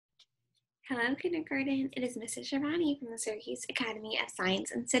Hello, kindergarten. It is Mrs. Shivani from the Syracuse Academy of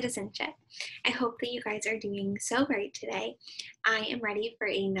Science and Citizenship. I hope that you guys are doing so great today. I am ready for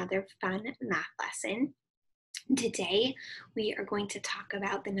another fun math lesson. Today, we are going to talk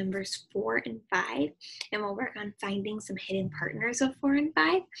about the numbers 4 and 5, and we'll work on finding some hidden partners of 4 and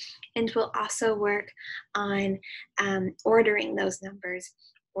 5, and we'll also work on ordering those numbers,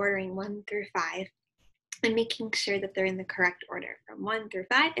 ordering 1 through 5, and making sure that they're in the correct order from 1 through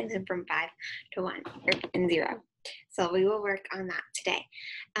 5 and then from 5 to 1 and 0. So we will work on that today.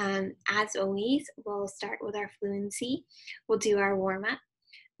 As always, we'll start with our fluency. We'll do our warm-up.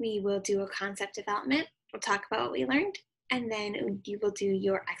 We will do a concept development. We'll talk about what we learned, and then you will do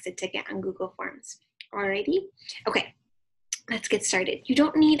your exit ticket on Google Forms. Alrighty? Okay. Let's get started. You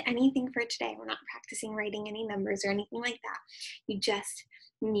don't need anything for today. We're not practicing writing any numbers or anything like that. You just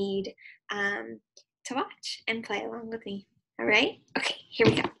need to watch and play along with me. All right? Okay, here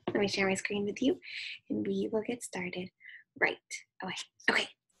we go. Let me share my screen with you, and we will get started right away. Okay,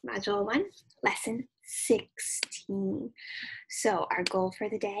 Module 1, Lesson 16. So our goal for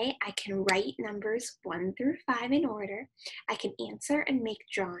the day, I can write numbers 1 through 5 in order. I can answer and make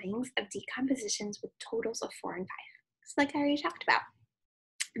drawings of decompositions with totals of 4 and 5. It's like I already talked about.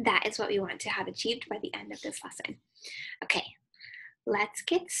 That is what we want to have achieved by the end of this lesson. Okay, let's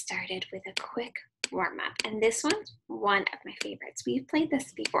get started with a quick warm-up. And this one's one of my favorites. We've played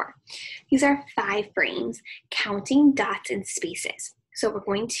this before. These are 5 frames, counting dots and spaces. So we're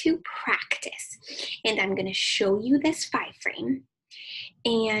going to practice. And I'm going to show you this 5 frame.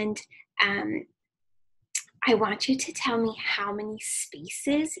 And I want you to tell me how many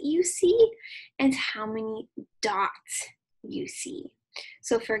spaces you see and how many dots you see.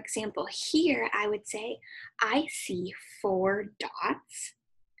 So for example, here I would say, I see 4 dots.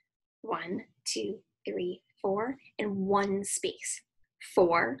 1, 2, 3, 4, and 1 space.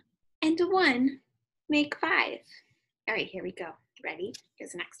 4 and 1 make 5. All right, here we go. Ready?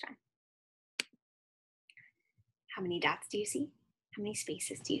 Here's the next one. How many dots do you see? How many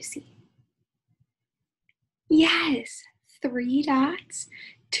spaces do you see? Yes, 3 dots,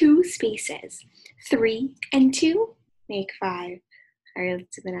 2 spaces. 3 and 2 make 5. All right,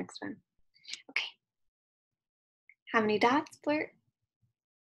 let's do the next one. Okay. How many dots, Blurt?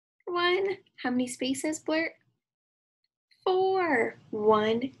 1. How many spaces, Blurt? 4.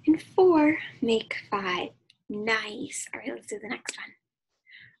 1 and 4 make 5. Nice. All right, let's do the next one.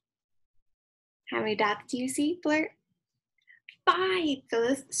 How many dots do you see, Blurt? 5.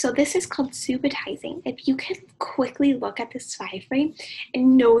 So this is called SWBATizing. If you can quickly look at this 5 frame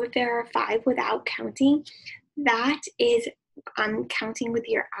and know that there are 5 without counting, that is counting with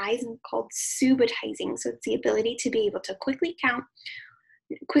your eyes and called SWBATizing. So it's the ability to be able to quickly count,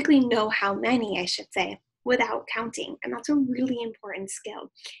 quickly know how many, I should say, without counting. And that's a really important skill.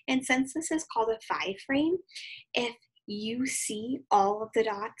 And since this is called a 5 frame, if you see all of the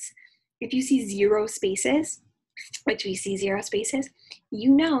dots, if you see 0 spaces, which we see 0 spaces,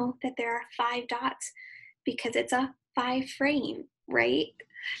 you know that there are 5 dots because it's a 5 frame, right?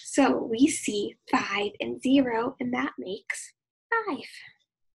 So we see 5 and 0, and that makes 5.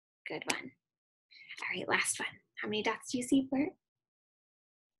 Good one. All right, last one. How many dots do you see, Blurt?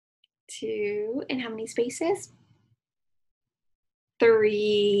 2. And how many spaces?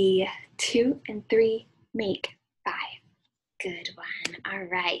 3. 2 and 3 make 5. Good one. All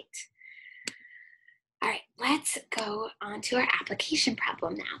right. All right, let's go on to our application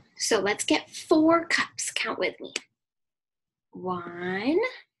problem now. So let's get 4 cups. Count with me. 1,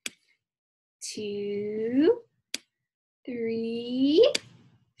 2, 3,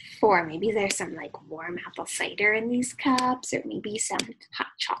 4. Maybe there's some like warm apple cider in these cups, or maybe some hot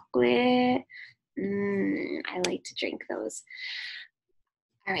chocolate. I like to drink those.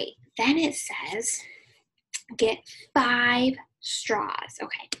 All right, then it says get 5 straws.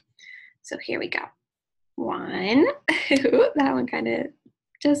 Okay, so here we go. 1, that one kind of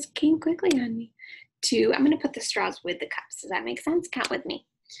just came quickly on me. 2, I'm going to put the straws with the cups. Does that make sense? Count with me.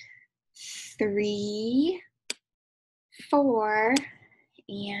 3, 4,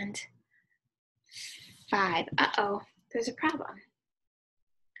 and 5. Uh-oh, there's a problem.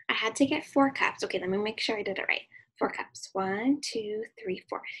 I had to get 4 cups. Okay, let me make sure I did it right. 4 cups. 1, 2, 3,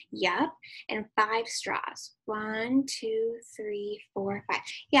 4. Yup, and 5 straws. 1, 2, 3, 4, 5.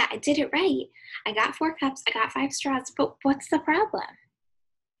 Yeah, I did it right. I got 4 cups. I got 5 straws. But what's the problem?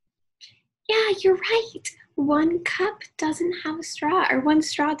 Yeah, you're right. 1 cup doesn't have a straw, or 1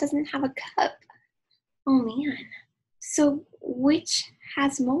 straw doesn't have a cup. Oh man. So which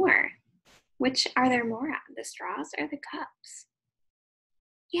has more? Which are there more of, the straws or the cups?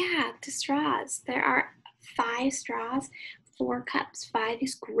 Yeah, the straws. There are 5 straws, 4 cups. 5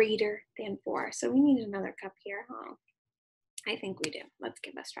 is greater than 4. So we need another cup here, huh? I think we do. Let's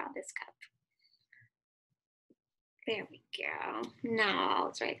give a straw this cup. There we go. Now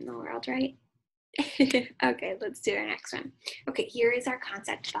it's right in the world, right? Okay, let's do our next one. Okay, here is our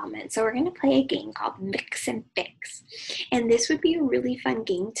concept development. So we're going to play a game called Mix and Fix. And this would be a really fun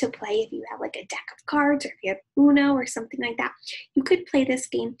game to play if you have like a deck of cards or if you have Uno or something like that. You could play this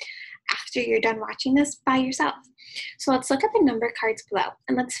game after you're done watching this by yourself. So let's look at the number cards below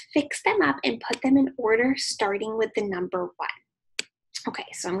and let's fix them up and put them in order starting with the number 1. Okay,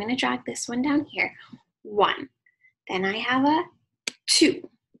 so I'm going to drag this one down here. 1. Then I have a 2.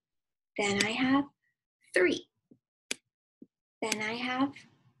 Then I have 3. Then I have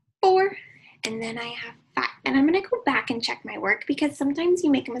 4. And then I have 5. And I'm going to go back and check my work because sometimes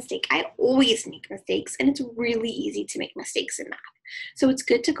you make a mistake. I always make mistakes, and it's really easy to make mistakes in math. So it's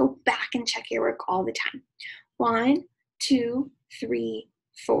good to go back and check your work all the time. 1, 2, 3,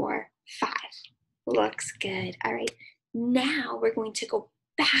 4, 5. Looks good. All right. Now we're going to go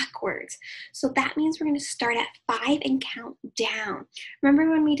backwards. So that means we're going to start at 5 and count down.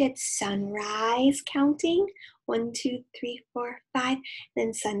 Remember when we did sunrise counting? 1, 2, 3, 4, 5.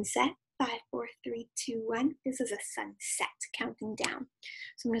 Then sunset. 5, 4, 3, 2, 1. This is a sunset counting down.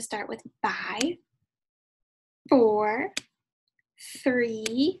 So I'm going to start with 5, 4,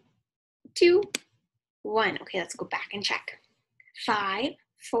 3, 2, 1. Okay, let's go back and check. 5,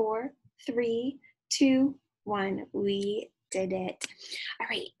 4, 3, 2, 1. We did it. All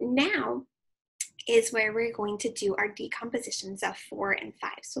right, now is where we're going to do our decompositions of 4 and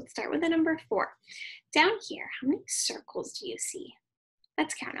 5. So let's start with the number 4. Down here, how many circles do you see?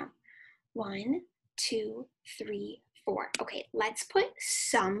 Let's count them. 1, 2, 3, 4. Okay, let's put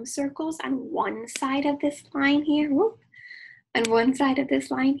some circles on one side of this line here. Whoop, on one side of this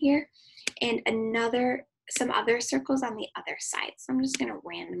line here, and some other circles on the other side. So I'm just going to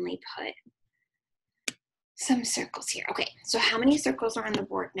randomly put some circles here. Okay, so how many circles are on the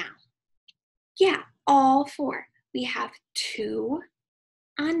board now? Yeah, all 4. We have 2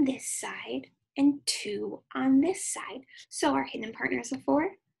 on this side and 2 on this side. So our hidden partners of 4,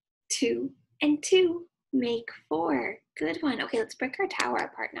 2 and 2 make 4. Good one. Okay, let's break our tower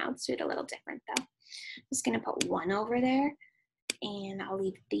apart now. Let's do it a little different though. I'm just going to put 1 over there, and I'll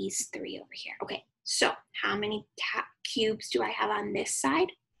leave these 3 over here. Okay, so how many cubes do I have on this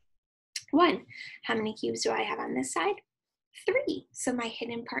side? 1. How many cubes do I have on this side? 3. So my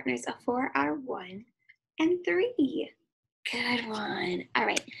hidden partners of 4 are 1 and 3. Good one. All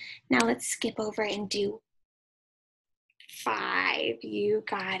right, now let's skip over and do 5. You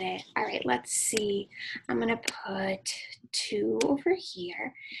got it. All right, let's see. I'm going to put 2 over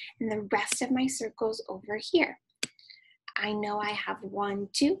here and the rest of my circles over here. I know I have 1,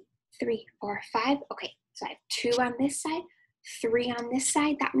 2, 3, 4, 5. Okay, so I have 2 on this side, 3 on this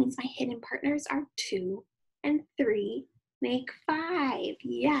side. That means my hidden partners are 2 and 3 make 5.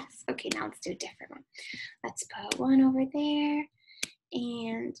 Yes. Okay, now let's do a different one. Let's put 1 over there,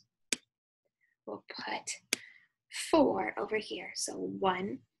 and we'll put 4 over here. So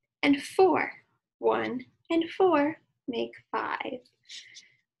 1 and 4. 1 and 4 make 5.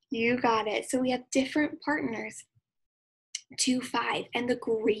 You got it. So we have different partners. 2, 5, and the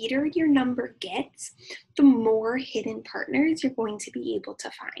greater your number gets, the more hidden partners you're going to be able to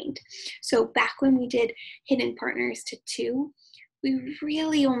find. So back when we did hidden partners to 2, we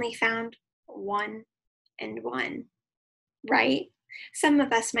really only found 1 and 1, right? Some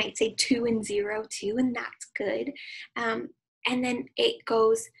of us might say 2 and 0 too, and that's good. And then it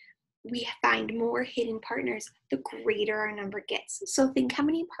goes, we find more hidden partners the greater our number gets. So think how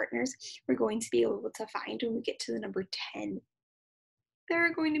many partners we're going to be able to find when we get to the number 10. There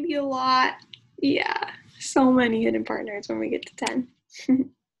are going to be a lot. Yeah, so many hidden partners when we get to 10.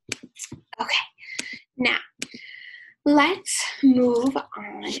 Okay, now let's move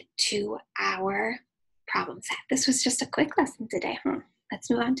on to our problem set. This was just a quick lesson today, huh?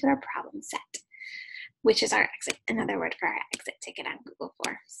 Let's move on to our problem set, which is our exit, another word for our exit ticket on Google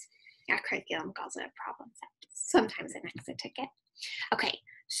Forms. Our curriculum calls it a problem set, sometimes an exit ticket. Okay,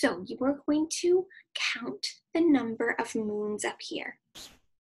 so you are going to count the number of moons up here.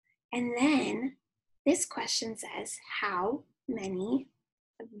 And then this question says, how many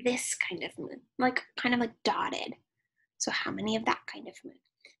of this kind of moon? Kind of like dotted. So how many of that kind of moon?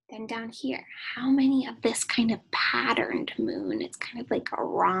 Then down here, how many of this kind of patterned moon? It's kind of like a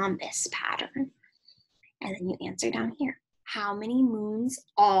rhombus pattern. And then you answer down here, how many moons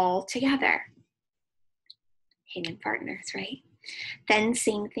all together? Hidden partners, right? Then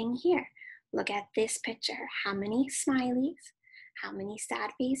same thing here. Look at this picture. How many smileys? How many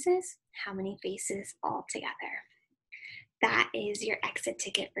sad faces? How many faces all together? that is your exit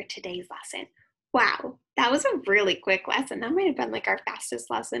ticket for today's lesson. Wow, that was a really quick lesson. That might have been like our fastest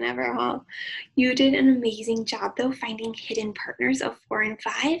lesson ever, huh? You did an amazing job though, finding hidden partners of 4 and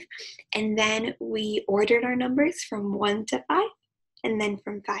 5. And then we ordered our numbers from 1 to 5 and then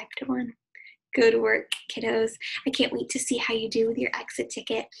from 5 to 1. Good work, kiddos. I can't wait to see how you do with your exit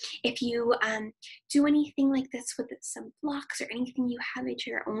ticket. If you do anything like this with some blocks or anything you have at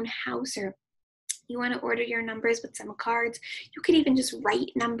your own house, or you want to order your numbers with some cards, you could even just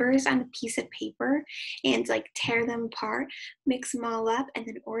write numbers on a piece of paper and like tear them apart, mix them all up, and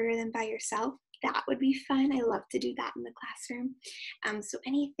then order them by yourself. That would be fun. I love to do that in the classroom. So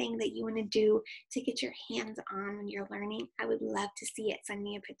anything that you want to do to get your hands on when you're learning, I would love to see it. Send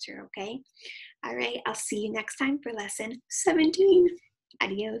me a picture, okay? All right, I'll see you next time for lesson 17.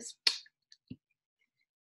 Adios.